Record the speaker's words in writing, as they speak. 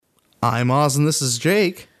I'm Oz, and this is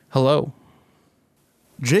Jake. Hello.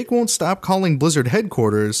 Jake won't stop calling Blizzard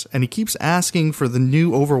headquarters, and he keeps asking for the new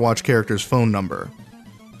Overwatch character's phone number.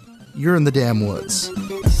 You're in the damn woods.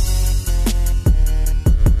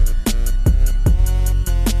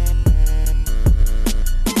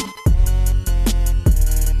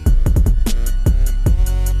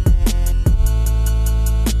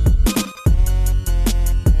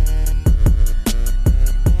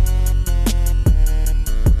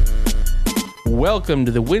 Welcome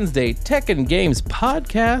to the Wednesday Tech and Games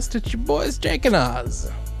podcast. It's your boys Jake and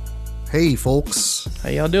Oz. Hey, folks. How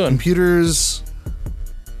y'all doing? Computers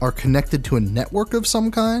are connected to a network of some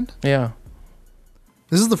kind? Yeah.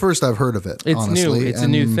 This is the first I've heard of it, It's honestly. new. It's a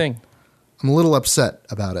new thing. I'm a little upset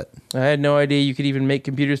about it. I had no idea you could even make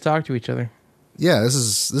computers talk to each other. Yeah, this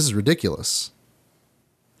is ridiculous.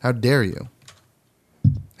 How dare you?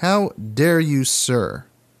 How dare you, sir?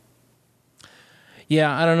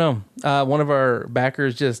 Yeah, I don't know. One of our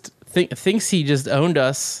backers just thinks he just owned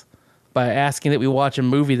us by asking that we watch a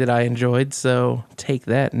movie that I enjoyed. So take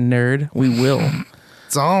that, nerd. We will.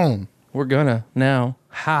 It's on. We're gonna now.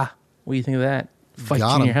 Ha! What do you think of that? Fight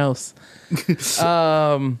Got in him. your house.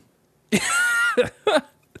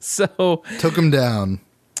 So Took him down.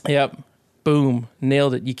 Yep. Boom.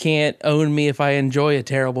 Nailed it. You can't own me if I enjoy a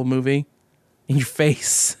terrible movie. In your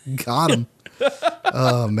face. Got him.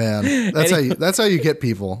 Oh man, that's how you get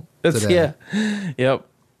people today. Yeah. Yep.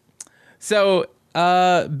 So,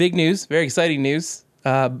 big news, very exciting news.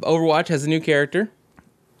 Overwatch has a new character.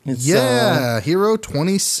 It's, Hero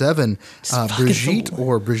 27, Brigitte fucking-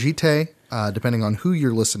 or Brigitte, depending on who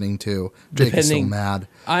you're listening to. Jake is so mad.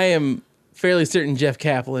 I am fairly certain Jeff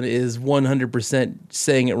Kaplan is 100%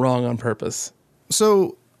 saying it wrong on purpose.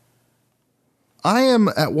 So, I am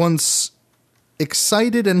at once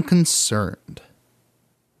excited and concerned.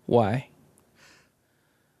 Why?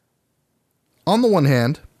 On the one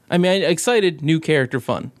hand, I mean, excited, new character,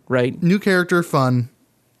 fun, right? new character, fun,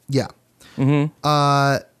 yeah.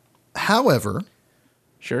 However,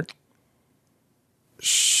 Sure.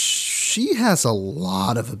 she has a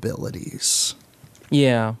lot of abilities.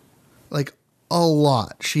 Yeah. Like, a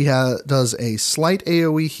lot. She does a slight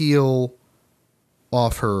AoE heal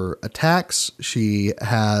off her attacks. She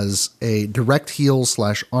has a direct heal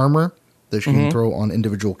 / armor that she can throw on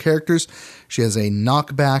individual characters. She has a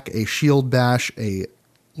knockback, a shield bash, a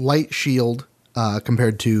light shield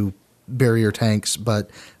compared to barrier tanks, but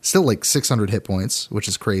still like 600 hit points, which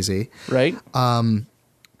is crazy. Right?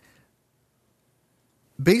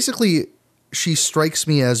 Basically, she strikes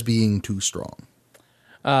me as being too strong.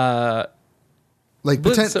 Like,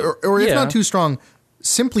 or if yeah. not too strong,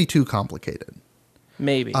 simply too complicated.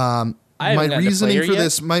 Maybe. My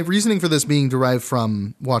reasoning for this being derived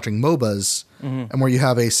from watching MOBAs, and where you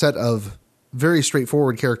have a set of very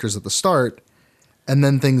straightforward characters at the start, and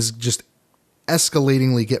then things just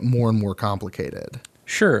escalatingly get more and more complicated.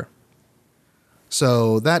 Sure.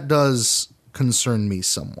 So that does concern me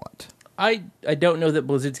somewhat. I don't know that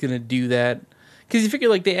Blizzard's going to do that. Because you figure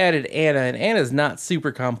like they added Anna, and Anna's not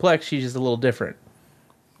super complex. She's just a little different.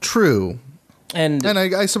 True. And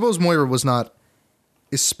I suppose Moira was not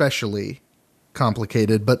especially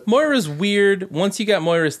complicated, but Moira's weird. Once you got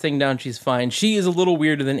Moira's thing down, she's fine. She is a little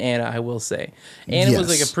weirder than Anna, I will say. Anna was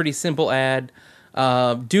like a pretty simple ad.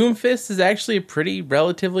 Doomfist is actually a pretty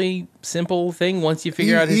relatively simple thing once you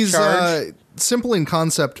figure out his charge. Simple in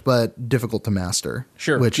concept, but difficult to master.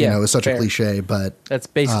 Sure, which yeah, is such fair. a cliche, but That's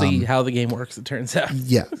basically how the game works, it turns out.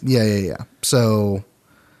 yeah. So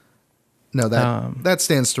no, that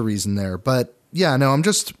stands to reason there. But yeah, no,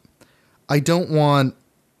 I don't want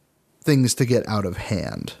things to get out of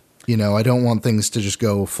hand. I don't want things to just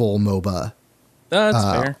go full MOBA That's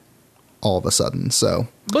fair. all of a sudden. So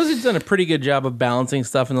Blizzard's done a pretty good job of balancing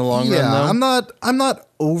stuff in the long run, though. I'm not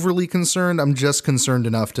overly concerned. I'm just concerned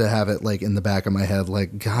enough to have it like in the back of my head,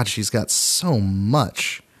 like, God, she's got so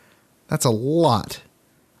much. That's a lot.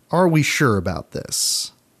 Are we sure about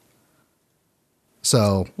this?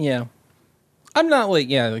 So Yeah. I'm not like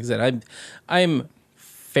I said, I'm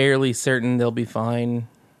fairly certain they'll be fine.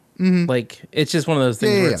 Like, it's just one of those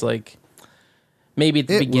things where it's like, maybe at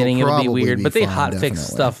the beginning it'll be weird, but they hot fix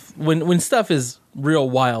stuff. When stuff is real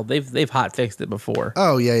wild, they've hot fixed it before.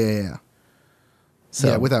 Oh, yeah. So,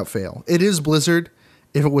 yeah, without fail. It is Blizzard.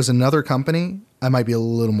 If it was another company, I might be a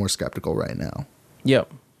little more skeptical right now.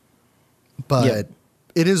 Yep. But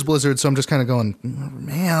it is Blizzard, so I'm just kind of going,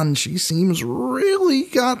 man, she seems really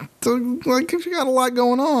she got a lot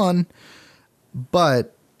going on.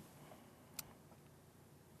 But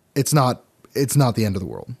it's not the end of the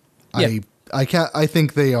world. Yeah. I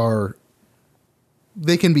think they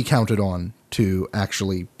can be counted on to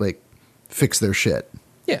actually like fix their shit.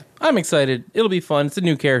 Yeah, I'm excited. It'll be fun. It's a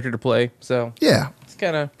new character to play, so yeah, it's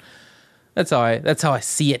kind of that's how I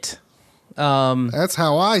see it. That's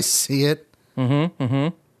how I see it.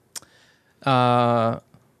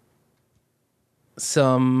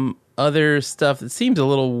 Some other stuff that seems a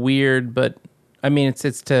little weird, but I mean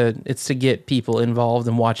it's to get people involved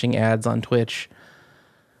in watching ads on Twitch.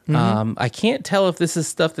 I can't tell if this is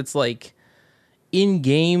stuff that's like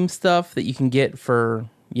in-game stuff that you can get for,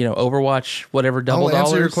 Overwatch, whatever, double dollars. I'll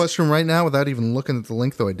answer your question right now without even looking at the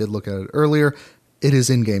link, though I did look at it earlier. It is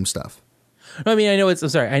in-game stuff. I mean, I know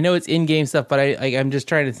it's in-game stuff, but I'm just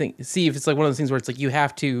trying to see if it's like one of those things where it's like you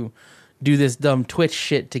have to do this dumb Twitch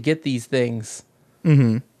shit to get these things.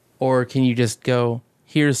 Mm-hmm. Or can you just go,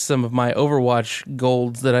 here's some of my Overwatch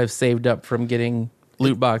golds that I've saved up from getting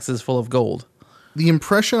loot boxes full of gold. The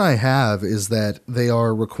impression I have is that they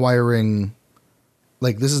are requiring,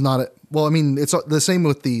 like, this is not well, I mean, it's the same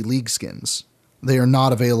with the League skins. They are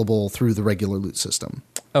not available through the regular loot system.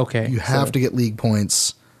 Okay. You have to get League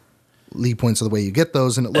points. League points are the way you get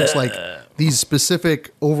those, and it looks like these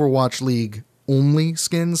specific Overwatch League only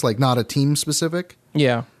skins, like not a team specific.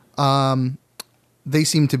 Yeah. They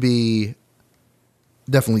seem to be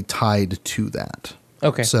definitely tied to that.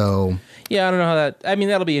 Okay. So yeah, I don't know how that. I mean,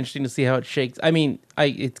 that'll be interesting to see how it shakes. I mean,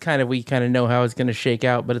 we kind of know how it's going to shake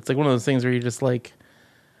out, but it's like one of those things where you're just like,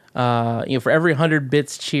 for every 100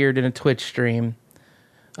 bits cheered in a Twitch stream,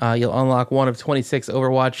 you'll unlock one of 26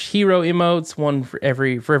 Overwatch hero emotes. One for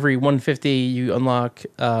every 150, you unlock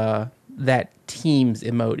that team's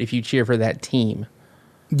emote if you cheer for that team.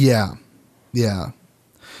 Yeah.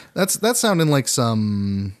 That's sounding like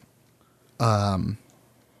some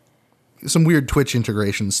weird Twitch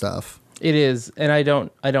integration stuff. It is, and I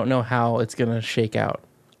don't know how it's gonna shake out.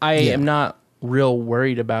 I am not real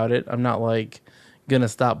worried about it. I'm not like gonna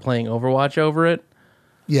stop playing Overwatch over it.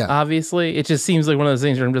 Yeah. Obviously, it just seems like one of those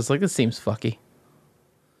things where I'm just like, this seems fucky.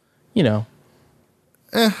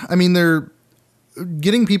 I mean, they're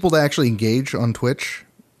getting people to actually engage on Twitch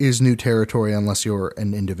is new territory unless you're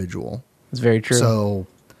an individual. It's very true. So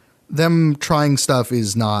them trying stuff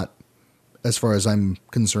is not, as far as I'm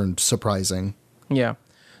concerned, surprising. Yeah.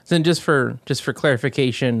 So then just for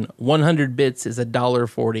clarification, 100 bits is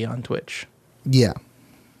 $1.40 on Twitch. Yeah.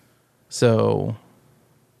 So,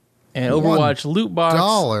 and Overwatch loot box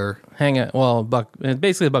 $1. Hang on, well,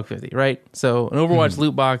 basically $1.50, right? So an Overwatch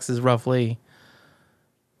loot box is roughly,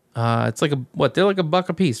 it's like they're like $1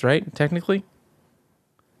 a piece, right? Technically,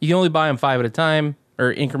 you can only buy them 5 at a time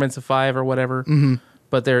or increments of 5 or whatever. Mm-hmm.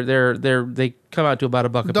 But they come out to about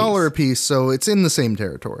 $1 a piece. $1 a piece, so it's in the same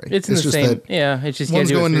territory. It's in the just same. That yeah, it's just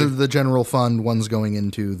one's going into the general fund, one's going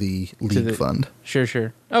into the league fund.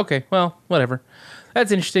 Sure. Okay, well, whatever.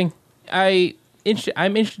 That's interesting. I'm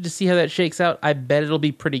interested to see how that shakes out. I bet it'll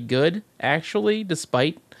be pretty good, actually,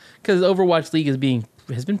 despite because Overwatch League has been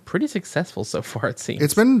pretty successful so far. It seems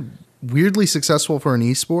it's been weirdly successful for an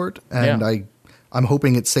esport, and I'm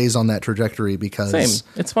hoping it stays on that trajectory because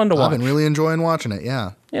it's fun to watch. I've been really enjoying watching it.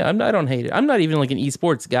 Yeah. I don't hate it. I'm not even like an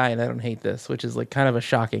esports guy, and I don't hate this, which is like kind of a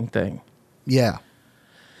shocking thing. Yeah.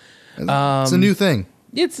 It's a new thing.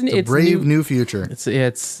 It's a brave new future.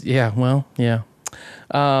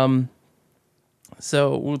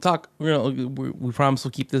 So we'll talk. We promise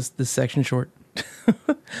we'll keep this section short.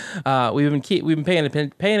 We've been paying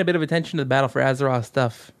a bit of attention to the Battle for Azeroth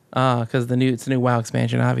stuff because it's a new WoW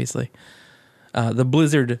expansion, obviously. The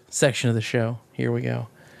Blizzard section of the show. Here we go.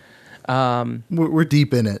 We're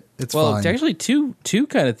deep in it. It's fine. It's actually two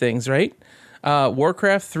kind of things, right?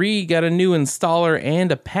 Warcraft 3 got a new installer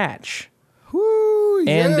and a patch. Woo,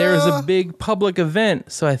 yeah. And there's a big public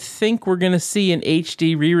event, so I think we're going to see an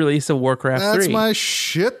HD re-release of Warcraft 3. That's my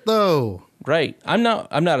shit, though. Right. I'm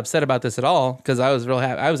not upset about this at all because I was real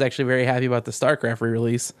happy. I was actually very happy about the StarCraft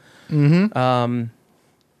re-release. Mm-hmm.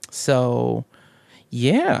 So,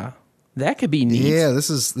 yeah, that could be neat. Yeah, this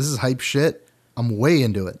is hype shit. I'm way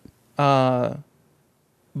into it. But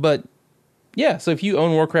yeah, so if you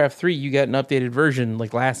own Warcraft 3, you got an updated version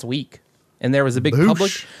like last week. And there was a big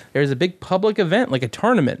public event, like a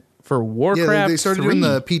tournament for Warcraft 3. Yeah, they started doing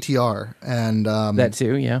the PTR and that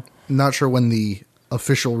too, yeah. Not sure when the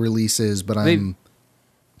official release is, but I'm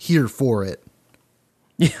here for it.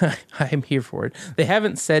 Yeah, I'm here for it. They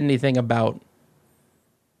haven't said anything about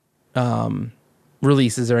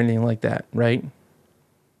releases or anything like that, right?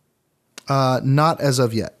 Not as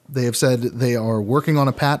of yet. They have said they are working on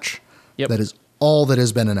a patch. Yep. That is all that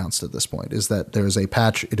has been announced at this point, is that there is a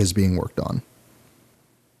patch. It is being worked on.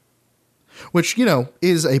 Which,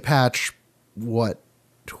 is a patch,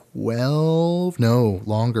 12? No,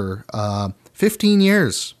 longer. 15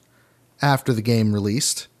 years after the game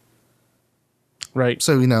released. Right.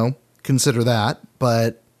 So, consider that.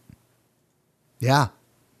 But yeah.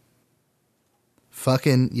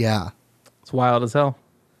 Fucking yeah. It's wild as hell.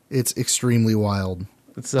 It's extremely wild.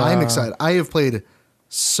 I'm excited. I have played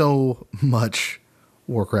so much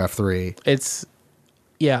Warcraft 3. A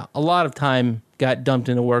lot of time got dumped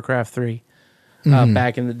into Warcraft 3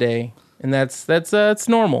 back in the day. And that's it's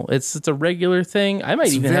normal. It's a regular thing. I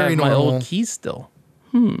might even have my old keys still.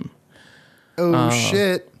 Oh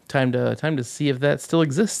shit. Time to see if that still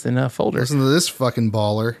exists in a folder. Listen to this fucking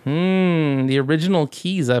baller. The original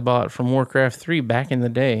keys I bought from Warcraft 3 back in the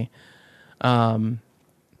day. I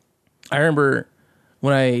remember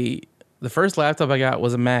when the first laptop I got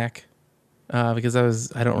was a Mac,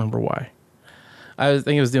 because I don't remember why. I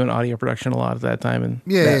think I was doing audio production a lot at that time, and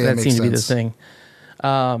that seemed to be the thing.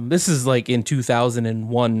 This is like in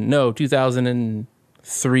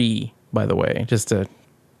 2003, by the way, just to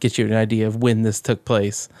get you an idea of when this took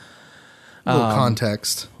place. A little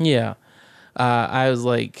context. Yeah. I was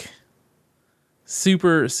like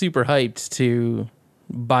super, super hyped to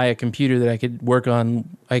buy a computer that I could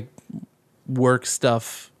work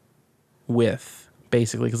stuff with,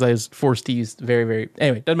 basically, because I was forced to use anyway,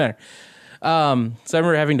 doesn't matter. So I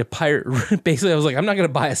remember having to pirate. Basically, I was like, I'm not going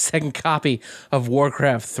to buy a second copy of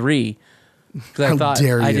Warcraft 3 because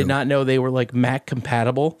I did not know they were like Mac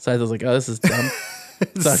compatible. So I was like, oh, this is dumb.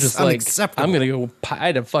 So I was just like, I'm going to go. I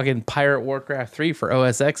had to fucking pirate Warcraft 3 for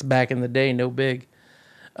OS X back in the day. No big.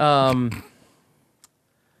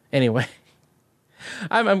 Anyway,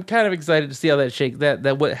 I'm kind of excited to see how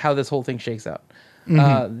how this whole thing shakes out.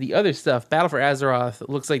 The other stuff, Battle for Azeroth,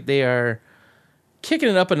 looks like they are kicking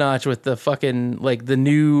it up a notch with the fucking, like, the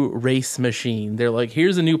new race machine. They're like,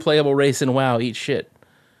 here's a new playable race in WoW, eat shit.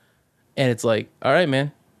 And it's like, all right,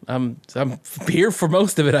 man, I'm here for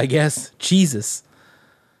most of it, I guess. Jesus.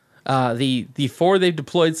 The 4 they've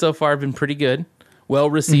deployed so far have been pretty good.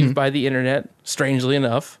 Well received by the internet, strangely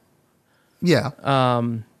enough. Yeah.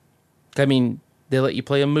 I mean, they let you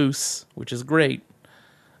play a moose, which is great.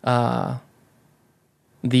 The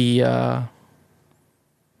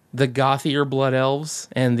gothier blood elves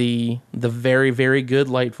and the very, very good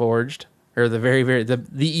light forged, or the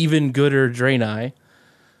even gooder Draenei.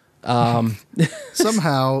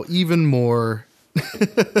 Somehow even more.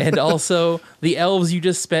 And also the elves you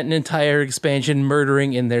just spent an entire expansion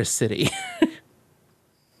murdering in their city.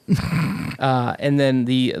 And then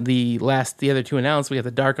the other two announced, we have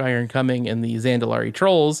the Dark Iron coming and the Zandalari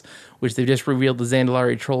Trolls, which they've just revealed the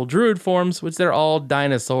Zandalari Troll Druid forms, which they're all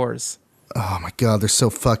dinosaurs. Oh my god, they're so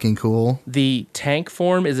fucking cool. The tank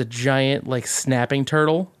form is a giant, like, snapping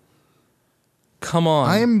turtle. Come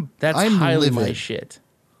on. That's highly livid. My shit.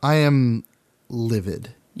 I am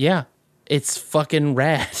livid. Yeah. It's fucking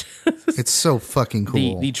rad. It's so fucking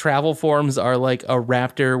cool. The travel forms are like a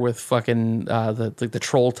raptor with fucking the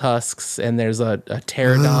troll tusks, and there's a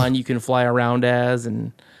pterodon you can fly around as,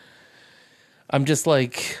 and I'm just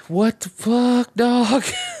like, what the fuck, dog?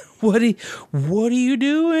 What are you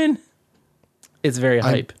doing? It's very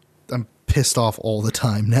hype. I'm pissed off all the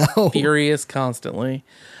time now. Furious constantly.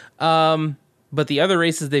 But the other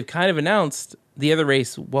races they've kind of announced,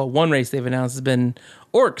 one race they've announced has been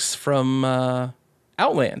orcs from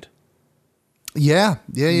Outland. Yeah.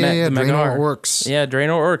 Draenor orcs. Yeah,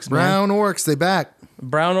 Draenor orcs, man. Brown orcs, they back.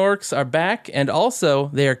 Brown orcs are back, and also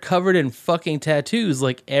they are covered in fucking tattoos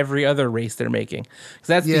like every other race they're making.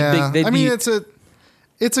 That's the big.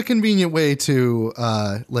 It's a convenient way to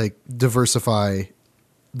like diversify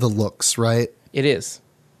the looks, right? It is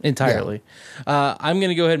entirely. Yeah. I'm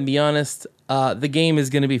gonna go ahead and be honest. The game is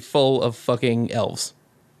gonna be full of fucking elves.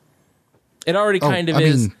 It already kind of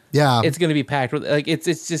is. Yeah, it's gonna be packed with, like, it's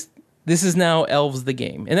just, this is now elves the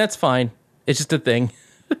game, and that's fine. It's just a thing.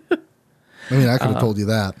 I mean, I could have told you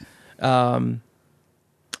that.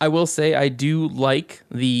 I will say I do like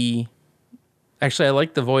I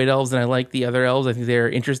like the Void Elves, and I like the other elves. I think they're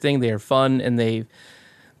interesting. They are fun, and they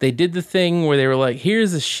did the thing where they were like,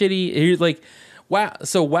 here's like, wow.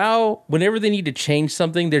 So WoW, whenever they need to change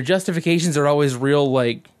something, their justifications are always real,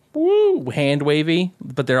 like, woo, hand wavy,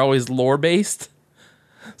 but they're always lore based.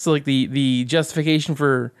 So like the justification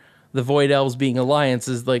for the Void Elves being Alliance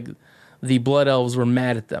is like the Blood Elves were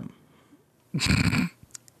mad at them. And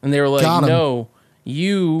they were like, no,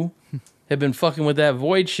 you have been fucking with that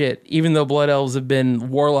Void shit, even though Blood Elves have been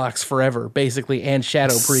warlocks forever, basically, and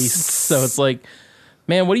shadow priests. So it's like,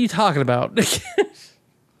 man, what are you talking about?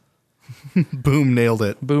 Boom, nailed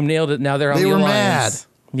it. Now they're on the Alliance.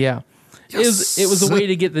 Mad. Yeah. Yes. It was a way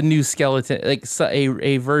to get the new skeleton, like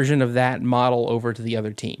a version of that model over to the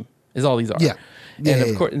other team, is all these are. Yeah. And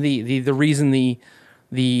of course, the reason the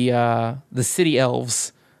city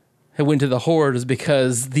elves went to the Horde is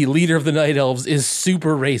because the leader of the Night Elves is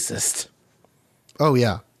super racist. Oh,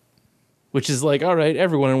 yeah. Which is like, all right,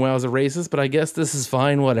 everyone in WoW is a racist, but I guess this is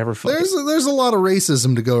fine, whatever. There's a lot of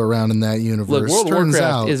racism to go around in that universe. Look, World of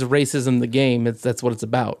Warcraft is racism the game. That's what it's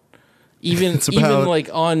about. Even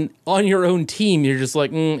like on your own team, you're just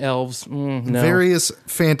like, elves, no. Various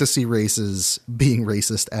fantasy races being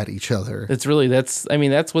racist at each other. That's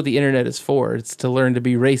what the internet is for. It's to learn to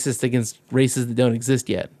be racist against races that don't exist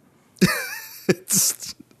yet.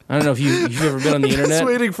 I don't know if you've ever been on the internet.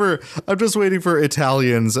 I'm just waiting for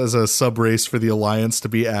Italians as a sub race for the Alliance to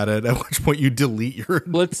be added. At which point you delete your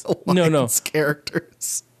Alliance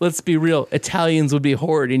characters. Let's be real. Italians would be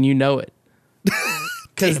Horde, and you know it.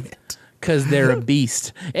 Because they're a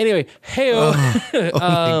beast. Anyway, hey oh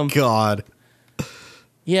my god.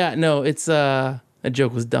 Yeah, no, it's that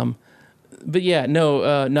joke was dumb. But yeah,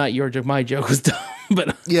 no, not your joke. My joke was dumb.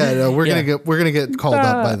 But yeah, no, we're gonna get called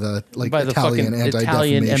up by the Italian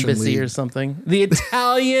Italian embassy League or something. The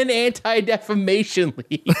Italian Anti-Defamation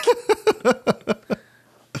League.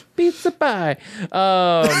 Pizza pie.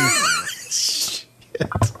 Shit.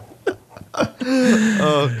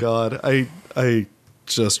 Oh god, I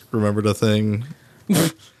just remembered a thing.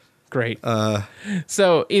 Great.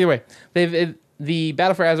 So either way, the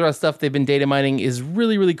Battle for Azeroth stuff they've been data mining is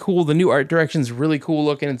really, really cool. The new art direction is really cool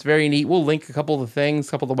looking. It's very neat. We'll link a couple of the things,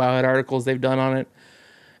 a couple of the Wowhead articles they've done on it.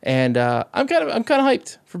 And I'm kind of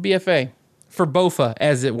hyped for BFA, for BOFA,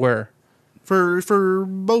 as it were. For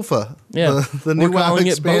BOFA, yeah, the new WoW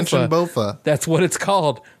expansion BOFA. That's what it's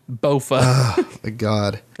called, BOFA. Oh my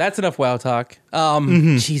god, that's enough WoW talk.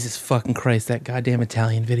 Jesus fucking Christ, that goddamn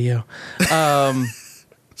Italian video.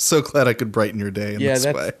 So glad I could brighten your day in this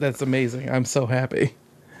way. That's amazing. I'm so happy.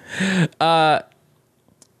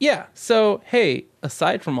 Yeah. So hey,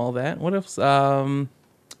 aside from all that, what else? We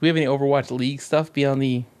have any Overwatch League stuff beyond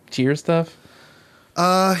the cheer stuff?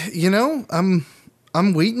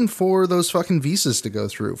 I'm waiting for those fucking visas to go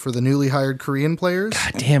through for the newly hired Korean players.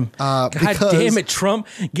 God damn. God damn it, Trump.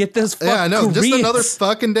 Get those fucking I know. Koreans. Just another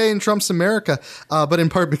fucking day in Trump's America. But in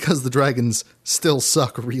part because the Dragons still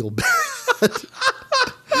suck real bad.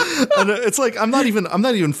 And it's like I'm not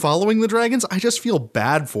even following the Dragons. I just feel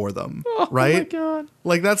bad for them. Right? Oh my god.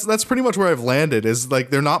 Like that's pretty much where I've landed, is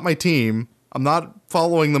like they're not my team. I'm not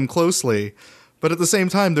following them closely. But at the same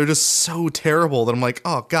time, they're just so terrible that I'm like,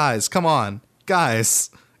 oh guys, come on. Guys,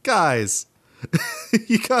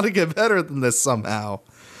 you gotta get better than this somehow.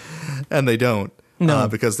 And they don't. No.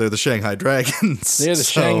 Because they're the Shanghai Dragons. They're the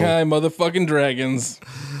Shanghai motherfucking Dragons.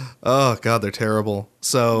 Oh, God, they're terrible.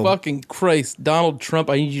 So fucking Christ, Donald Trump,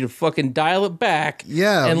 I need you to fucking dial it back.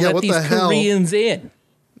 Yeah, and let what these the hell? Koreans in.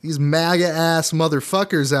 These MAGA-ass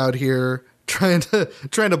motherfuckers out here trying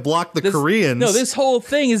to block the Koreans. No, this whole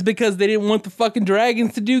thing is because they didn't want the fucking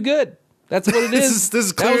Dragons to do good. That's what it is. This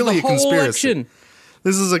is clearly a conspiracy. Election.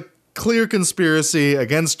 This is a clear conspiracy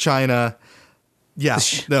against China. Yeah,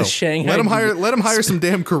 no. Let them hire some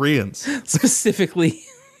damn Koreans. Specifically,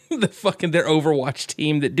 their Overwatch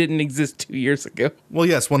team that didn't exist 2 years ago. Well,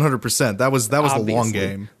 yes, 100%. That was Obviously. The long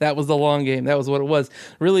game. That was the long game. That was what it was.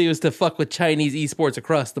 Really, it was to fuck with Chinese esports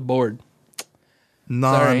across the board.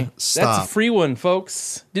 Non-stop. That's a free one,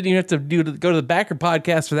 folks. Didn't even have to go to the Backer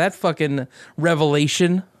podcast for that fucking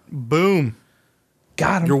revelation. Boom.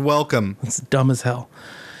 Got him. You're welcome. It's dumb as hell.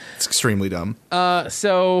 It's extremely dumb.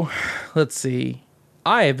 So let's see.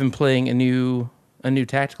 I have been playing a new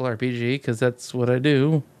tactical RPG because that's what I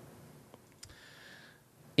do.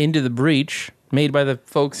 Into the Breach, made by the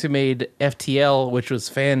folks who made FTL, which was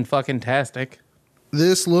fan-fucking-tastic.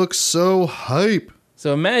 This looks so hype.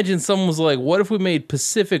 So imagine someone was like, what if we made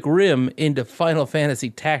Pacific Rim into Final Fantasy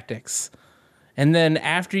Tactics? And then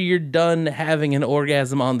after you're done having an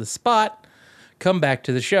orgasm on the spot, come back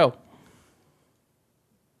to the show.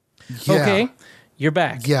 Yeah. Okay, you're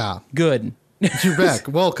back. Yeah. Good. You're back.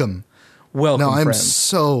 Welcome. Welcome, no, I'm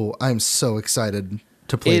friend. so excited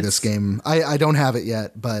to play this game. I don't have it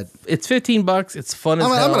yet, but it's $15. It's fun as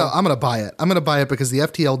hell. I'm gonna buy it. I'm gonna buy it because the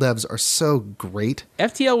FTL devs are so great.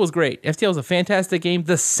 FTL was great. FTL was a fantastic game.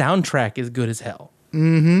 The soundtrack is good as hell.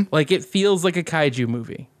 Mm-hmm. Like it feels like a kaiju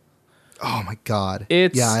movie. Oh my god!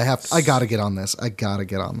 I gotta get on this.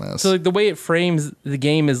 So like the way it frames the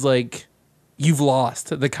game is like you've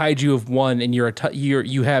lost. The kaiju have won, and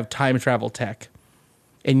you have time travel tech,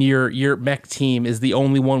 and your mech team is the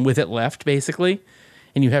only one with it left, basically,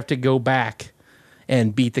 and you have to go back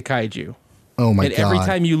and beat the kaiju. Oh my god! And every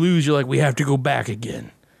time you lose, you're like, we have to go back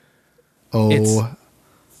again. Oh, it's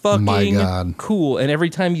fucking my god! Cool. And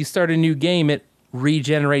every time you start a new game, it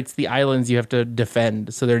regenerates the islands you have to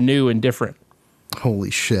defend, so they're new and different.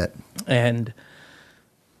 Holy shit. And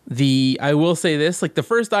I will say this, like the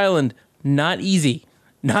first island, not easy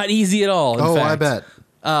at all. In fact. I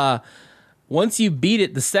bet. Once you beat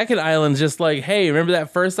it, the second island's just like, hey, remember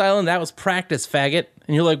that first island? That was practice, faggot.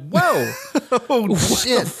 And you're like, whoa. Oh, what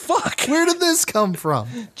shit. the fuck? Where did this come from?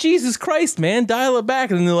 Jesus Christ, man. Dial it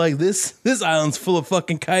back. And they're like, this island's full of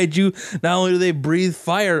fucking kaiju. Not only do they breathe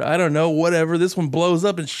fire, I don't know, whatever. This one blows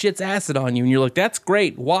up and shits acid on you. And you're like, that's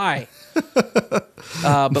great. Why?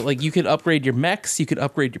 But like, you can upgrade your mechs. You can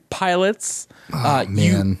upgrade your pilots.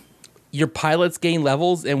 Man. Your pilots gain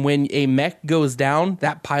levels. And when a mech goes down,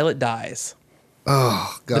 that pilot dies.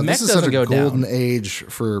 Oh, God, this is such a golden age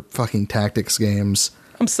for fucking tactics games.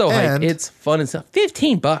 I'm so hyped. It's fun and stuff.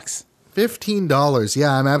 $15. $15.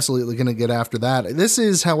 Yeah, I'm absolutely going to get after that. This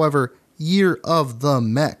is, however, Year of the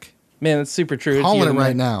Mech. Man, that's super true. Calling it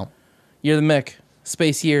right now. Year of the Mech.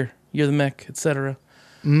 Space Year. Year of the Mech, etc.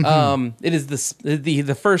 It is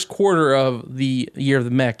the first quarter of the Year of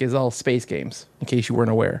the Mech is all space games, in case you weren't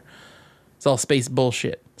aware. It's all space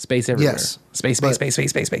bullshit. Space everywhere. Yes.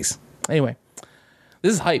 Space. Anyway.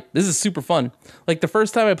 This is hype. This is super fun. Like the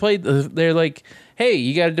first time I played, they're like, hey,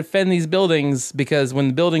 you got to defend these buildings because when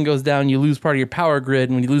the building goes down, you lose part of your power grid.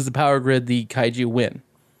 And when you lose the power grid, the kaiju win.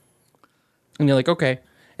 And you're like, okay.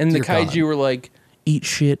 And the kaiju were like, eat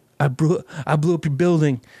shit. I blew up your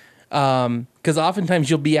building. Because oftentimes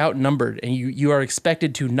you'll be outnumbered and you are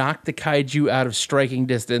expected to knock the kaiju out of striking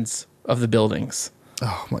distance of the buildings.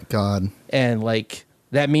 Oh, my God. And like,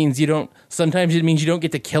 that means sometimes it means you don't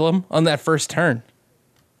get to kill them on that first turn.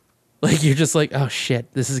 Like, you're just like, oh,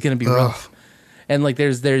 shit, this is going to be rough. And, like,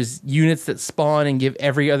 there's units that spawn and give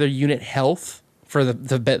every other unit health for the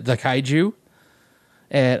kaiju.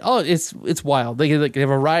 And, it's wild. They have a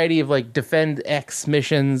variety of, like, defend X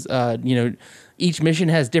missions. Each mission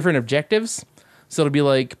has different objectives. So it'll be,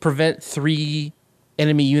 like, prevent 3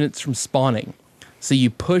 enemy units from spawning. So you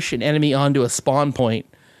push an enemy onto a spawn point,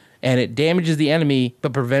 and it damages the enemy,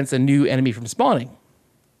 but prevents a new enemy from spawning.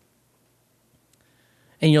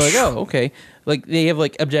 And you're like, oh, okay. Like they have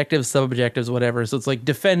like objectives, sub-objectives, whatever. So it's like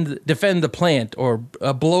defend the plant or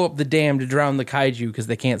blow up the dam to drown the kaiju because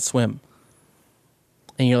they can't swim.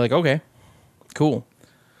 And you're like, okay, cool.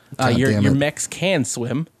 Your mechs can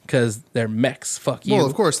swim because they're mechs. Fuck you. Well,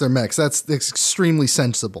 of course they're mechs. That's extremely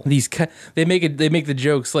sensible. They make the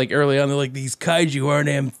jokes like early on. They're like, these kaiju aren't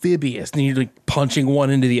amphibious, and you're like punching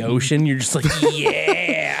one into the ocean. You're just like,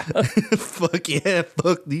 yeah. Fuck yeah,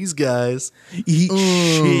 fuck these guys. Eat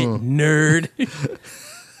shit, nerd.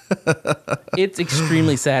 It's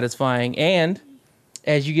extremely satisfying, and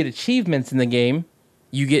as you get achievements in the game,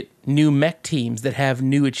 you get new mech teams that have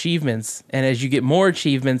new achievements, and as you get more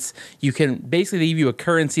achievements, you can basically give you a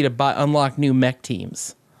currency to unlock new mech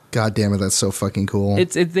teams. God damn it, that's so fucking cool.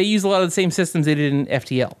 They use a lot of the same systems they did in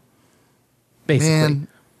FTL, basically.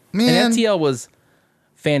 Man. And FTL was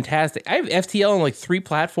fantastic. I have FTL on like 3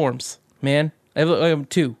 platforms, man. I have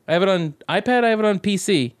 2. I have it on iPad, I have it on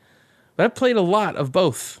PC. But I've played a lot of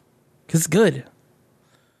both because it's good.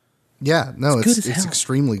 Yeah, no, it's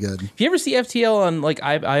extremely good. If you ever see FTL on like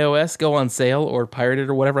iOS go on sale or pirated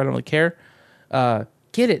or whatever, I don't really care.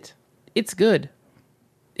 Get it. It's good.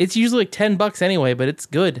 It's usually like $10 anyway, but it's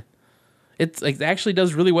good. It's like it actually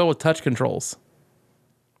does really well with touch controls.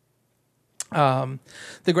 The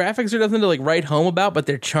graphics are nothing to like write home about, but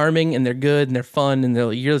they're charming and they're good and they're fun and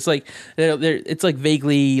it's like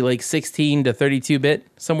vaguely like 16 to 32-bit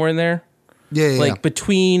somewhere in there. Yeah. Like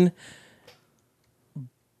between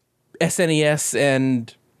SNES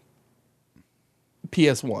and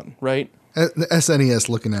PS1, right? The SNES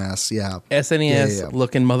looking ass, yeah. SNES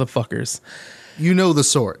looking motherfuckers. You know the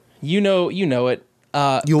sort. You know it.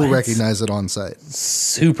 You'll recognize it on sight.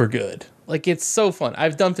 Super good. Like, it's so fun.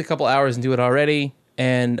 I've dumped a couple hours into it already,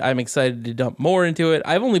 and I'm excited to dump more into it.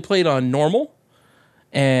 I've only played on normal,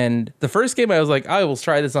 and the first game I was like, I will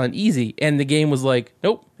try this on easy, and the game was like,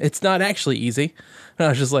 nope, it's not actually easy. And I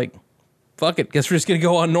was just like, fuck it, guess we're just going to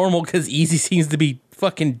go on normal, because easy seems to be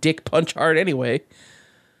fucking dick punch hard anyway.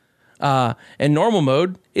 And normal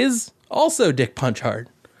mode is also dick punch hard.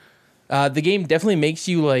 The game definitely makes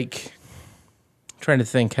you, like, trying to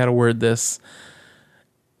think how to word this.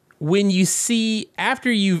 When you see,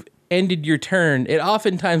 after you've ended your turn, it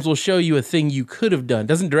oftentimes will show you a thing you could have done.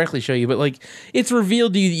 Doesn't directly show you, but like it's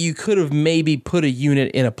revealed to you that you could have maybe put a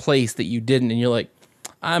unit in a place that you didn't, and you're like,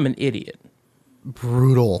 I'm an idiot.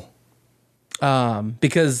 Brutal.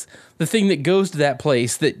 Because the thing that goes to that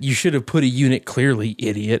place that you should have put a unit, clearly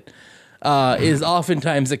idiot, is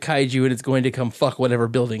oftentimes a kaiju, and it's going to come fuck whatever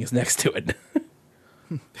building is next to it.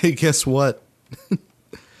 Hey, guess what?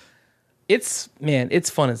 It's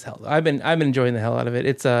fun as hell. I've been enjoying the hell out of it.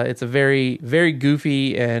 It's a very, very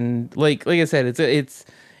goofy, and like I said, it's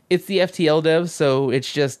the FTL dev, so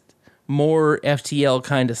it's just more FTL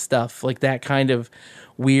kind of stuff, like that kind of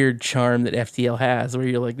weird charm that FTL has, where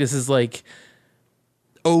you're like, this is like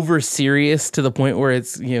over serious to the point where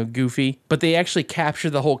it's, goofy, but they actually capture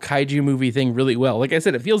the whole kaiju movie thing really well. Like I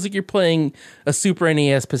said, it feels like you're playing a Super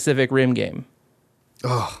NES Pacific Rim game.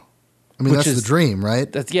 Oh, I mean, that's the dream,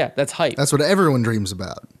 right? That's hype. That's what everyone dreams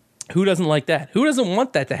about. Who doesn't like that? Who doesn't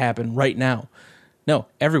want that to happen right now? No,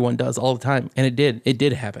 everyone does all the time, and it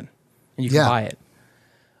did happen, and you can buy it.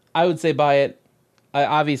 I would say buy it. I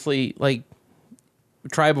obviously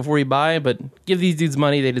try before you buy, but give these dudes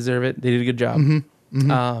money. They deserve it. They did a good job.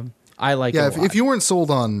 I like it a lot. If you weren't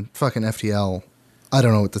sold on fucking FTL, I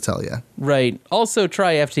don't know what to tell you. Right. Also,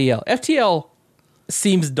 try FTL. FTL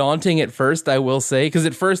seems daunting at first, I will say, because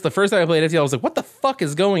the first time I played FTL, I was like, what the fuck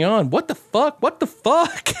is going on? What the fuck? What the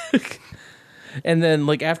fuck? And then,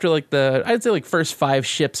 after, I'd say, first 5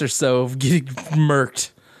 ships or so of getting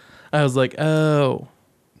murked, I was like, oh,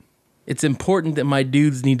 it's important that my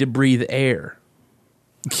dudes need to breathe air.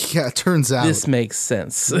 Yeah, it turns out. This makes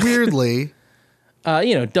sense. Weirdly.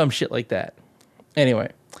 Dumb shit like that.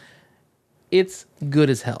 Anyway, it's good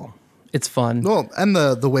as hell. It's fun. Well, and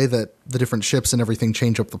the way that the different ships and everything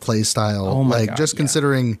change up the play style. Oh my God,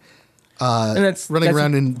 considering running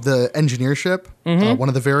around in the engineer ship, one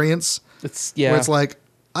of the variants. Where it's like,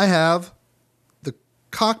 I have the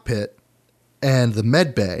cockpit and the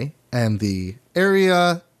med bay and the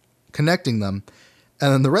area connecting them,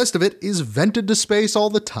 and then the rest of it is vented to space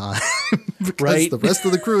all the time because the rest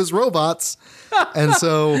of the crew is robots. And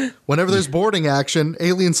so whenever there's boarding action,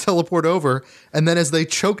 aliens teleport over, and then as they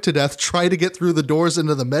choke to death, try to get through the doors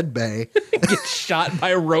into the med bay. Get shot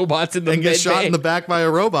by robots in the med bay. And get shot in the back by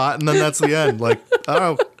a robot, and then that's the end. Like,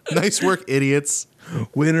 oh, nice work, idiots.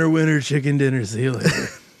 Winner, winner, chicken dinner. See you later.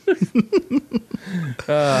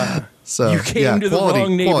 So you came to the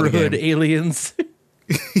wrong neighborhood, aliens.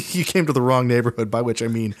 You came to the wrong neighborhood, by which I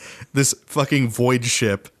mean this fucking void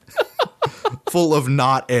ship full of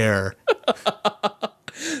not air.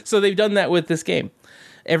 So they've done that with this game.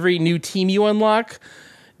 Every new team you unlock,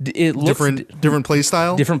 it looks different play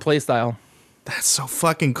style. Different play style. That's so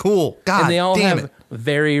fucking cool. God, and they all damn have it.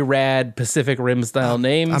 Very rad Pacific Rim style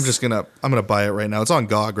names. I'm gonna buy it right now. It's on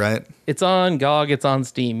GOG, right? It's on GOG. It's on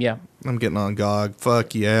Steam. Yeah. I'm getting on GOG.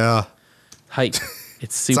 Fuck yeah. Hype.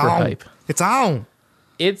 It's super hype. It's on.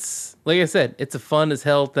 It's, like I said, it's a fun as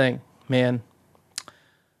hell thing, man.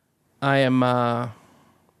 I am,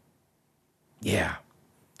 yeah.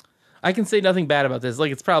 I can say nothing bad about this.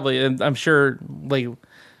 It's probably, I'm sure,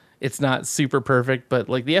 it's not super perfect, but,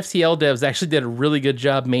 the FTL devs actually did a really good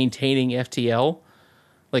job maintaining FTL,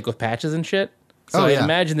 with patches and shit. So I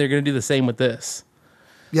imagine they're going to do the same with this.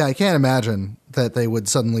 Yeah, I can't imagine that they would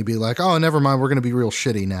suddenly be like, oh, never mind, we're going to be real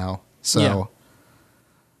shitty now. So,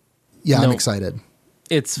 I'm excited.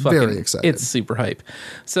 It's very excited. It's super hype.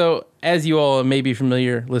 So, as you all may be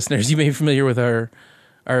familiar, listeners, you may be familiar with our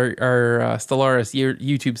Stellaris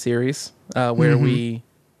YouTube series, where we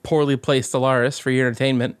poorly play Stellaris for your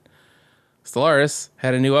entertainment. Stellaris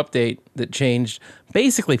had a new update that changed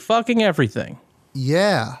basically fucking everything.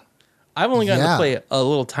 Yeah. I've only gotten to play a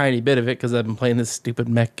little tiny bit of it because I've been playing this stupid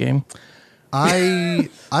mech game.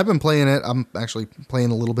 I've been playing it. I'm actually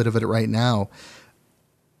playing a little bit of it right now.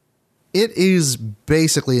 It is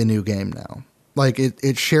basically a new game now.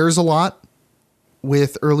 It shares a lot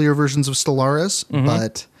with earlier versions of Stellaris,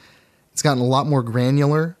 but it's gotten a lot more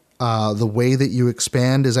granular. The way that you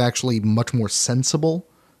expand is actually much more sensible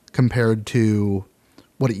compared to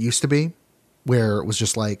what it used to be, where it was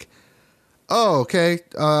just oh, okay,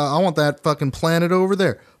 I want that fucking planet over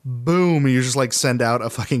there. Boom, and you just send out a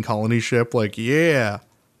fucking colony ship yeah,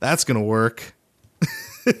 that's gonna work.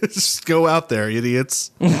 Just go out there,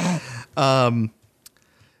 idiots. It's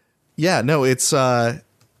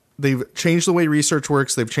they've changed the way research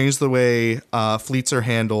works. They've changed the way fleets are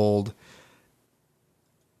handled.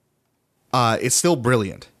 It's still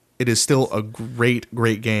brilliant. It is still a great,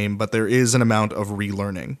 great game, but there is an amount of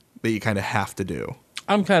relearning that you kind of have to do.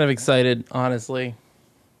 I'm kind of excited, honestly.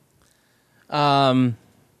 I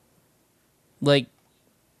like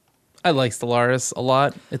Stellaris a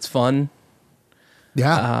lot. It's fun.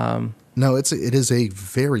 Yeah. No, it is a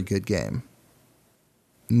very good game.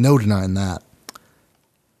 No denying that.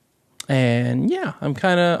 And yeah, I'm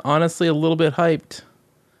kind of honestly a little bit hyped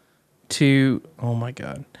to, oh my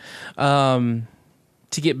God,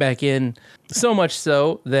 to get back in. So much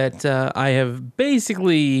so that I have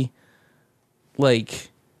basically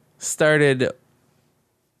started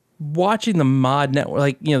watching the mod network,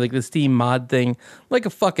 like, you know, like the Steam mod thing, like a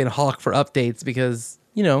fucking hawk for updates because,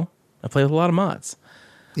 you know, I play with a lot of mods.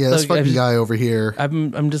 Yeah, this fucking guy over here.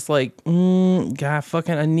 I'm just like, God,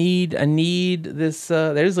 fucking, I need this.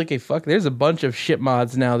 There's a bunch of ship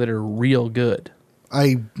mods now that are real good.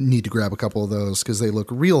 I need to grab a couple of those because they look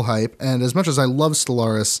real hype. And as much as I love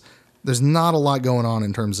Stellaris, there's not a lot going on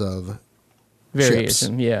in terms of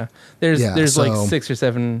variation. ships. Yeah, there's like 6 or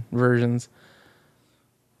 7 versions.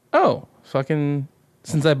 Oh, fucking!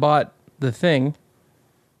 Since I bought the thing,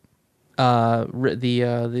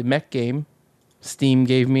 the mech game, Steam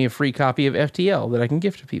gave me a free copy of FTL that I can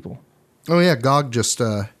gift to people. Oh yeah, GOG just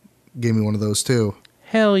gave me one of those too.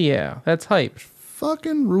 Hell yeah, that's hype.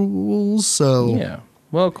 Fucking rules. So yeah,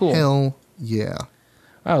 well, cool. Hell yeah.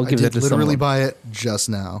 I'll give that to someone. Literally buy it just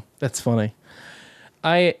now. That's funny.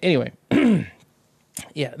 Anyway.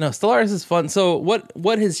 Yeah, no, Stellaris is fun. So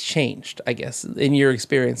what has changed, I guess, in your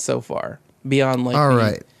experience so far beyond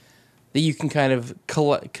like that you can kind of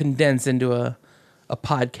condense into a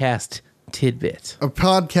podcast tidbit, a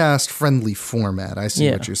podcast friendly format? I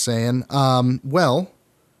see what you're saying. Well,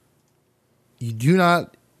 you do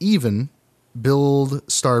not even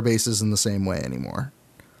build star bases in the same way anymore.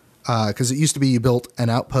 Because it used to be you built an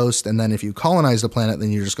outpost, and then if you colonized a planet,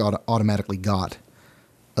 then you just automatically got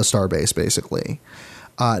a star base, basically.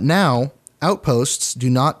 Now, outposts do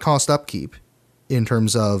not cost upkeep in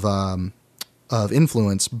terms of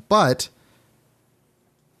influence, but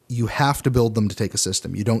you have to build them to take a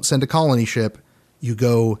system. You don't send a colony ship. You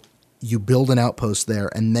build an outpost there,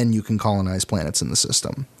 and then you can colonize planets in the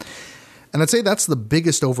system. And I'd say that's the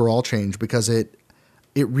biggest overall change because it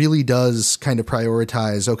really does kind of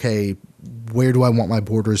prioritize, okay, where do I want my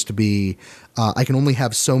borders to be? I can only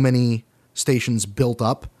have so many stations built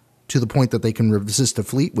up to the point that they can resist a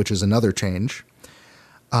fleet, which is another change.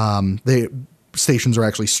 Stations are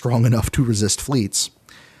actually strong enough to resist fleets.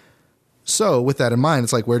 So with that in mind,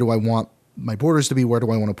 it's like, where do I want my borders to be? Where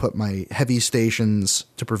do I want to put my heavy stations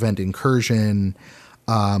to prevent incursion?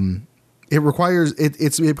 It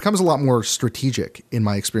becomes a lot more strategic in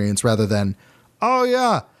my experience rather than, oh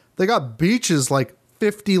yeah, they got beaches like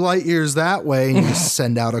 50 light years that way, and you just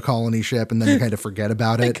send out a colony ship and then you kind of forget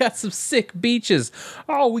about it. They got some sick beaches.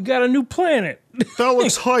 Oh, we got a new planet. That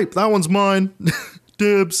looks hype. That one's mine.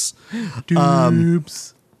 Dibs.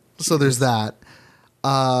 So there's that.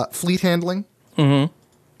 Fleet handling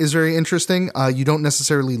is very interesting. You don't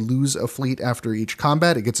necessarily lose a fleet after each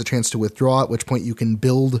combat. It gets a chance to withdraw, at which point you can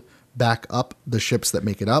build back up the ships that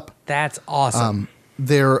make it up. That's awesome.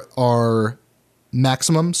 There are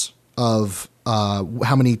maximums of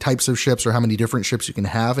how many types of ships or how many different ships you can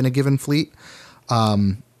have in a given fleet.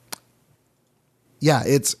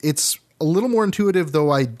 It's a little more intuitive,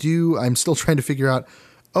 though I'm still trying to figure out,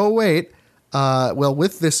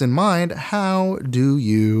 with this in mind, how do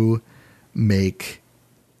you make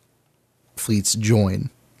fleets join?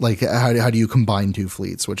 Like, how do you combine two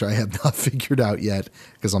fleets, which I have not figured out yet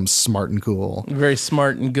because I'm smart and cool. Very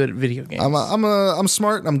smart and good at video games. I'm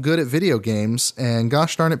smart and I'm good at video games, and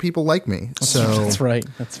gosh darn it, people like me. So that's right.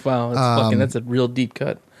 That's that's a real deep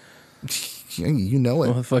cut. You know it.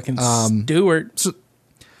 Well, fucking Stewart.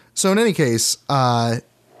 So in any case,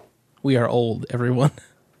 we are old, everyone.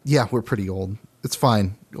 Yeah, we're pretty old. It's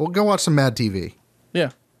fine. We'll go watch some Mad TV. Yeah,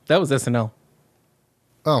 that was SNL.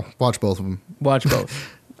 Oh, watch both of them. Watch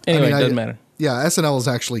both. Anyway, it doesn't matter. Yeah, SNL is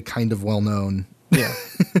actually kind of well known. Yeah.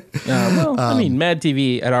 I mean, Mad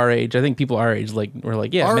TV at our age, I think people our age were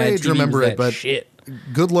like, yeah, our Mad age TV remember it, but shit.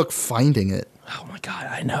 Good luck finding it. Oh my God,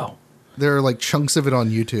 I know. There are like chunks of it on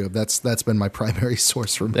YouTube. That's been my primary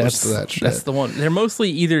source for most of that shit. That's the one. They're mostly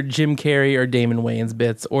either Jim Carrey or Damon Wayans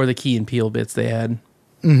bits or the Key and Peele bits they had.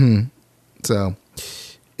 Mm-hmm. So,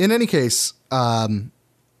 in any case,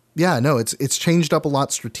 it's changed up a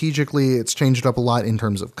lot strategically. It's changed up a lot in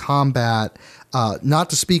terms of combat.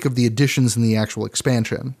 Not to speak of the additions in the actual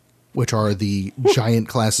expansion, which are the giant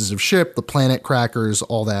classes of ship, the planet crackers,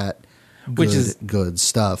 all that good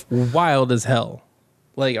stuff. Wild as hell.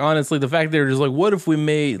 Like, honestly, the fact they're just like, what if we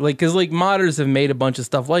made, like, because, like, modders have made a bunch of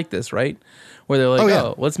stuff like this, right? Where they're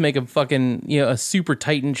like, let's make a fucking, a super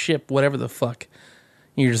Titan ship, whatever the fuck.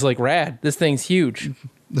 And you're just like, rad, this thing's huge. And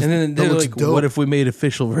then they're like, dope. What if we made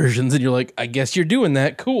official versions? And you're like, I guess you're doing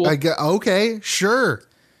that. Cool. Okay, sure.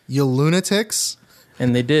 You lunatics.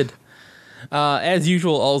 And they did. As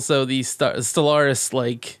usual, also, the Stellaris,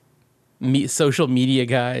 like, social media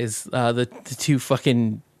guys, the two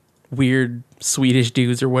fucking weird Swedish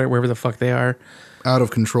dudes or wherever the fuck they are. Out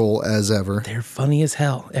of control as ever. They're funny as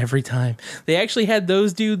hell every time. They actually had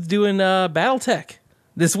those dudes doing Battletech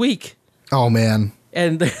this week. Oh, man.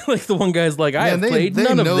 And they're like, the one guy's like, I have played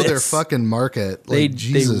none of this. They know their fucking market. Like,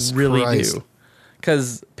 Jesus they really Christ. do.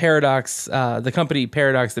 Because Paradox, the company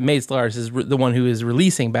Paradox that made Stellaris is the one who is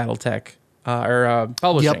releasing Battletech or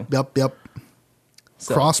publishing. Yep.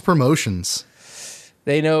 So, cross promotions.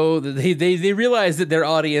 They know that they realize that their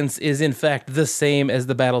audience is in fact the same as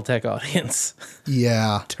the Battletech audience.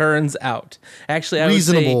 Yeah. Turns out. Actually, I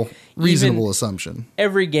reasonable would say assumption.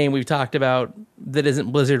 Every game we've talked about that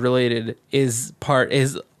isn't Blizzard related is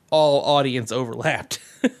all audience overlapped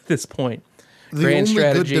at this point.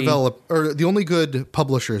 The only good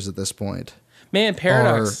publishers at this point. Man,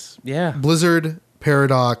 Paradox. Yeah. Blizzard,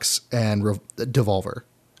 Paradox, and Devolver.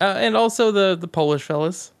 And also the Polish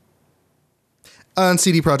fellas. And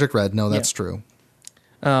CD Projekt Red. No, that's true.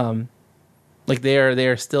 Like they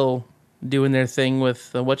are still doing their thing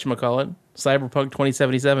with whatchamacallit, Cyberpunk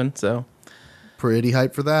 2077. So pretty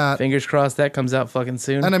hyped for that. Fingers crossed that comes out fucking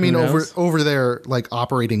soon. And I mean, over there, like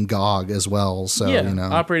operating GOG as well. So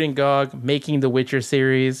operating GOG, making the Witcher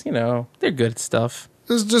series. You know, they're good stuff.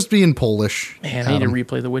 It's just being Polish. Man, I need to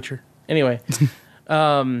replay the Witcher. Anyway,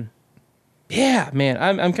 yeah, man,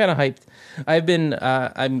 I'm kind of hyped.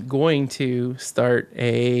 I'm going to start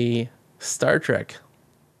a Star Trek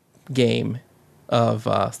game of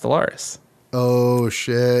Stellaris. Oh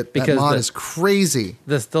shit! Because that mod is crazy.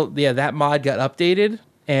 That mod got updated,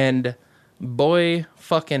 and boy,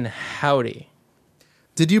 fucking howdy!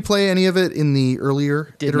 Did you play any of it in the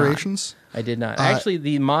earlier iterations? I did not. Actually,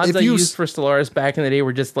 the mods I used for Stellaris back in the day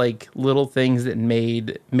were just like little things that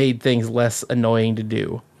made things less annoying to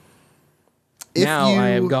do. Now I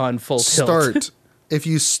have gone full tilt. If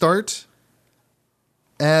you start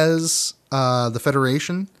as the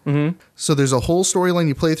Federation, so there's a whole storyline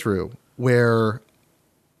you play through where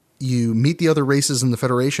you meet the other races in the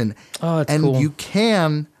Federation, and cool. You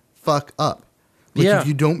can fuck up. Like if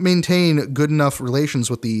you don't maintain good enough relations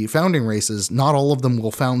with the founding races, not all of them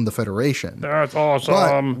will found the Federation. That's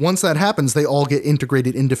awesome. But once that happens, they all get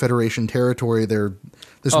integrated into Federation territory. They're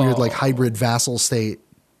this weird like hybrid vassal state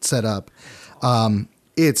set up.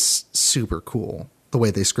 It's super cool the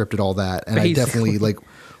way they scripted all that. And I definitely like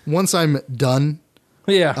once I'm done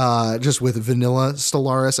just with vanilla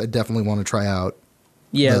Stellaris, I definitely want to try out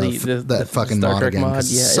that fucking Star mod Trek again. Mod.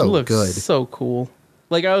 Yeah, so it looks good. So cool.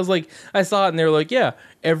 Like I was like, I saw it and they were like,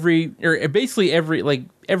 basically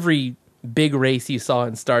every big race you saw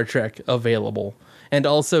in Star Trek available, and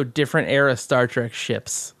also different era Star Trek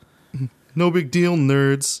ships. No big deal,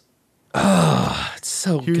 nerds. It's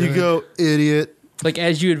so good. Here you go, idiot. Like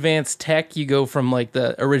as you advance tech, you go from like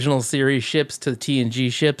the original series ships to the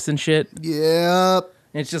TNG ships and shit. Yep.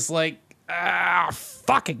 And it's just like,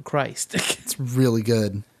 fucking Christ. It's really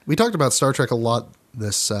good. We talked about Star Trek a lot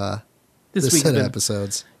this set of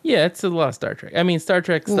episodes. Yeah, it's a lot of Star Trek. I mean, Star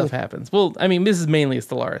Trek stuff happens. Well, I mean, this is mainly a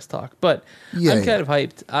Stellaris talk, but I'm kind of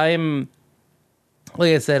hyped. I'm,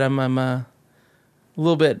 like I said, I'm a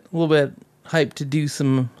little bit hyped to do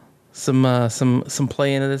some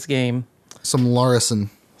play into this game. Some Larison.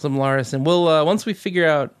 We'll once we figure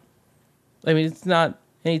out. I mean, it's not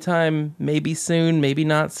anytime. Maybe soon. Maybe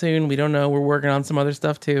not soon. We don't know. We're working on some other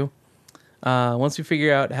stuff too. Once we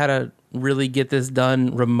figure out how to really get this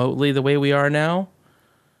done remotely the way we are now,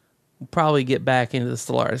 we'll probably get back into the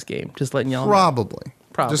Stellaris game. Just letting y'all know. Probably.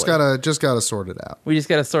 Just gotta sort it out. We just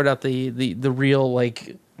gotta sort out the real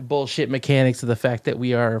like bullshit mechanics of the fact that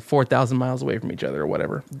we are 4,000 miles away from each other or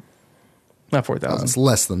whatever. Not 4,000. It's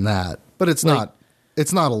less than that, but it's like, not.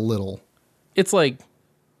 It's not a little. It's like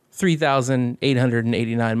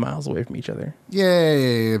 3,889 miles away from each other.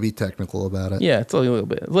 Yeah, be technical about it. Yeah, it's only a little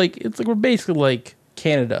bit. It's like we're basically like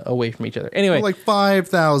Canada away from each other. Anyway, we're like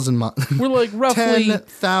 5,000 miles. We're like roughly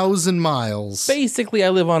 10,000 miles. Basically, I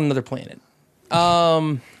live on another planet.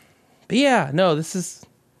 But yeah, no,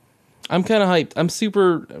 I'm kind of hyped. I'm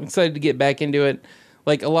super excited to get back into it.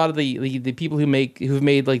 Like a lot of the people who've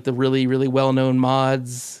made like the really, really well-known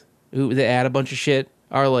mods that add a bunch of shit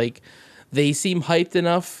are like, they seem hyped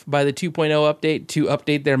enough by the 2.0 update to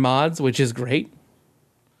update their mods, which is great.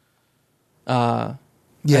 I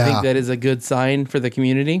think that is a good sign for the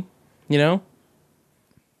community, you know?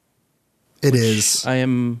 It is. I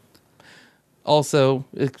am also,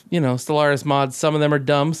 Stellaris mods, some of them are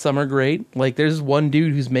dumb, some are great. Like there's one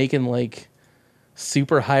dude who's making like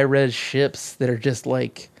super high-res ships that are just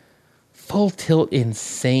like full tilt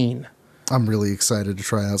insane. I'm really excited to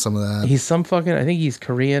try out some of that. He's I think he's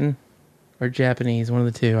Korean or Japanese, one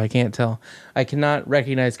of the two. I can't tell. I cannot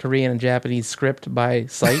recognize Korean and Japanese script by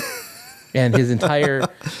sight. And the entire if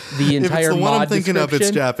it's the one I'm thinking of,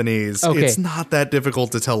 it's Japanese. Okay. It's not that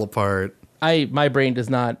difficult to tell apart. My brain does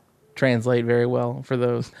not translate very well for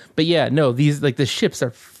those. But yeah, no, these like the ships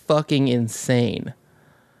are fucking insane.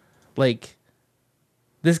 Like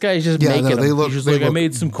this guy's just making them. He's just like, I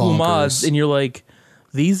made some cool mods, and you're like,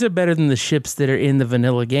 these are better than the ships that are in the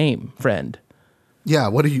vanilla game, friend. Yeah,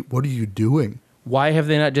 what are you doing? Why have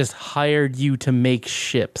they not just hired you to make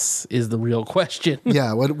ships is the real question.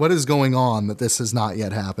 Yeah, what is going on that this has not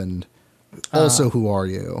yet happened? Also, who are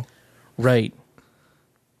you? Right.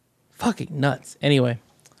 Fucking nuts. Anyway,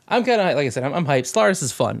 I'm kind of like I said, I'm hyped. Stellaris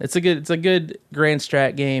is fun. It's a good grand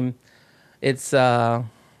strat game. It's I'm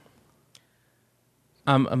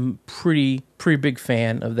pretty big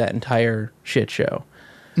fan of that entire shit show.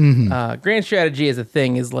 Mm-hmm. Grand strategy as a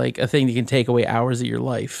thing is like a thing that can take away hours of your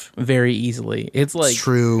life very easily. It's like, it's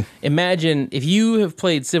true. Imagine if you have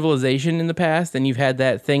played Civilization in the past and you've had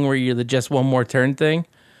that thing where you're the just one more turn thing.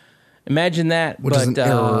 Imagine that, which is an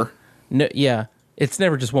error. No, yeah, it's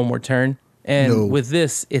never just one more turn. And with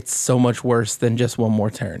this, it's so much worse than just one more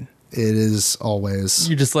turn. It is always.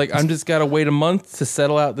 You're just like, I'm just got to wait a month to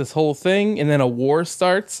settle out this whole thing, and then a war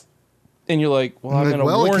starts. And you're like, well, I'm in a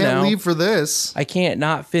war now. I can't leave for this. I can't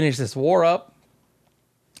not finish this war up.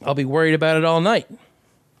 I'll be worried about it all night.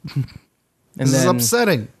 This is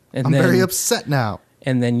upsetting. I'm very upset now.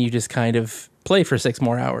 And then you just kind of play for 6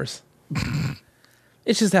 more hours.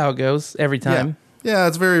 It's just how it goes every time. Yeah,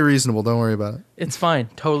 it's very reasonable. Don't worry about it. It's fine.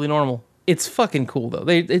 Totally normal. It's fucking cool, though.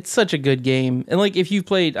 It's such a good game. And, like, if you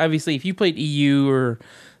played EU or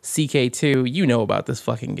CK2, you know about this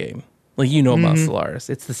fucking game. Like, you know about Stellaris.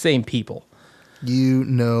 It's the same people. You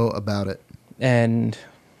know about it. And,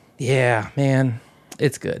 yeah, man,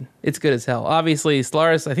 it's good. It's good as hell. Obviously,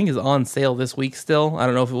 Stellaris, I think, is on sale this week still. I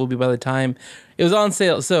don't know if it will be by the time. It was on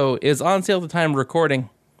sale. So, it was on sale at the time of recording.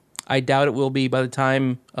 I doubt it will be by the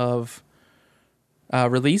time of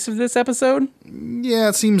release of this episode. Yeah,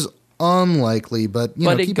 it seems unlikely, but, you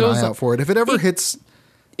know, keep an eye out for it. If it ever hits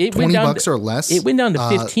 $20 or less. It went down to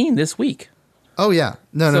 15 this week. Oh, yeah.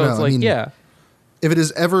 No. It's like, I mean, yeah. If it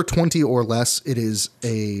is ever 20 or less, it is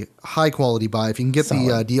a high-quality buy. If you can get the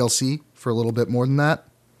DLC for a little bit more than that,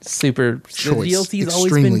 super choice. The DLC's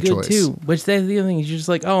always been good, too. Which that's the other thing. You're just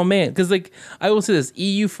like, oh, man. Because, like, I will say this.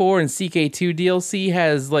 EU4 and CK2 DLC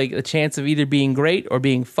has, like, a chance of either being great or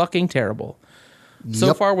being fucking terrible.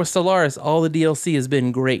 So far with Stellaris, all the DLC has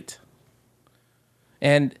been great.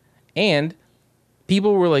 And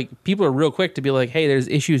people are real quick to be like, hey, there's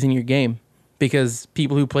issues in your game. Because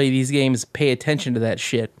people who play these games pay attention to that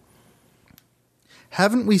shit.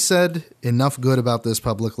 Haven't we said enough good about this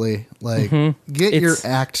publicly? Like, get your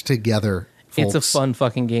act together, folks. It's a fun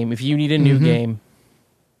fucking game. If you need a new game.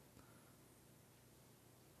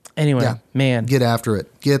 Anyway, man. Get after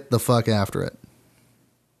it. Get the fuck after it.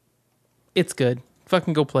 It's good.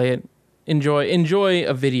 Fucking go play it. Enjoy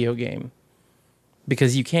a video game.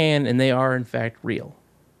 Because you can, and they are, in fact, real.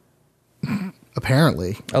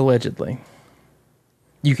 Apparently. Allegedly.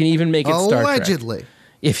 You can even make it Star Trek. Allegedly.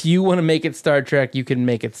 If you want to make it Star Trek, you can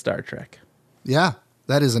make it Star Trek. Yeah,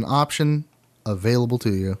 that is an option available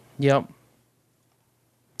to you. Yep.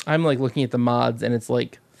 I'm like looking at the mods, and it's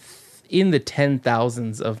like in the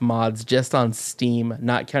 10,000s of mods just on Steam,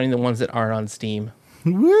 not counting the ones that aren't on Steam.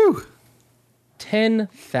 Woo!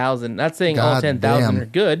 10,000. Not saying all 10,000 are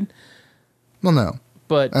good. Well, no.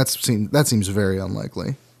 But that seems very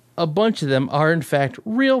unlikely. A bunch of them are, in fact,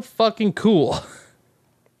 real fucking cool.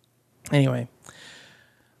 Anyway,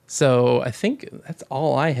 so I think that's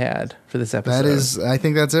all I had for this episode. I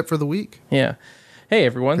think that's it for the week. Yeah. Hey,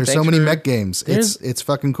 everyone. There's so many mech games. It's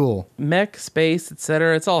fucking cool. Mech, space,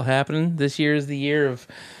 etc. It's all happening. This year is the year of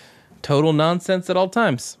total nonsense at all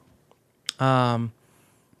times. Donald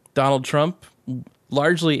Trump,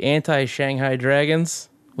 largely anti-Shanghai Dragons.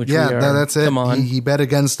 That's it. Come on. He bet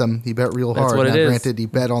against them. He bet real hard. That's what it is. Granted, he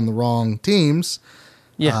bet on the wrong teams.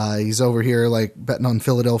 Yeah. He's over here like betting on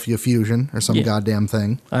Philadelphia Fusion or some goddamn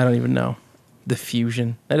thing. I don't even know. The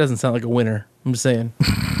Fusion. That doesn't sound like a winner. I'm just saying.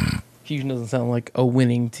 Fusion doesn't sound like a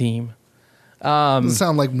winning team. Doesn't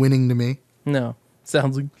sound like winning to me. No.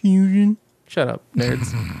 Sounds like Fusion. Shut up,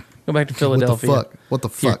 nerds. Go back to Philadelphia. What the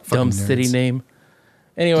fuck? Your dumb nerds. city name.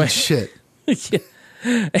 Anyway. Shit.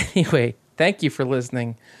 Anyway, thank you for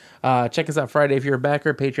listening. Check us out Friday if you're a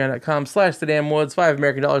backer. Patreon.com/thedamnwoods. $5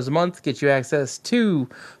 American a month gets you access to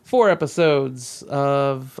 4 episodes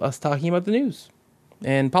of us talking about the news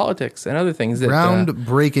and politics and other things.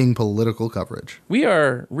 Groundbreaking political coverage. We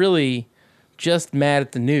are really just mad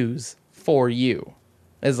at the news for you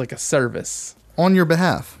as like a service. On your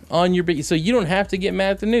behalf. So you don't have to get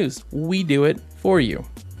mad at the news. We do it for you.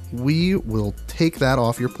 We will take that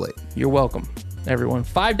off your plate. You're welcome, everyone.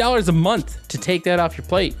 $5 a month to take that off your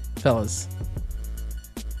plate, fellas.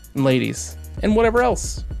 and ladies and whatever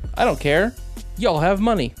else. I don't care. Y'all have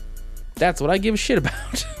money. That's what I give a shit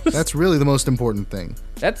about. That's really the most important thing.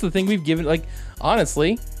 That's the thing we've given, like,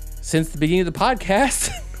 honestly, since the beginning of the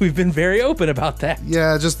podcast, we've been very open about that.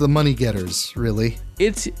 Yeah, just the money getters, really.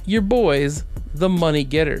 It's your boys, the money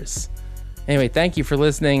getters. Anyway, thank you for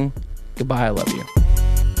listening. Goodbye. I love you.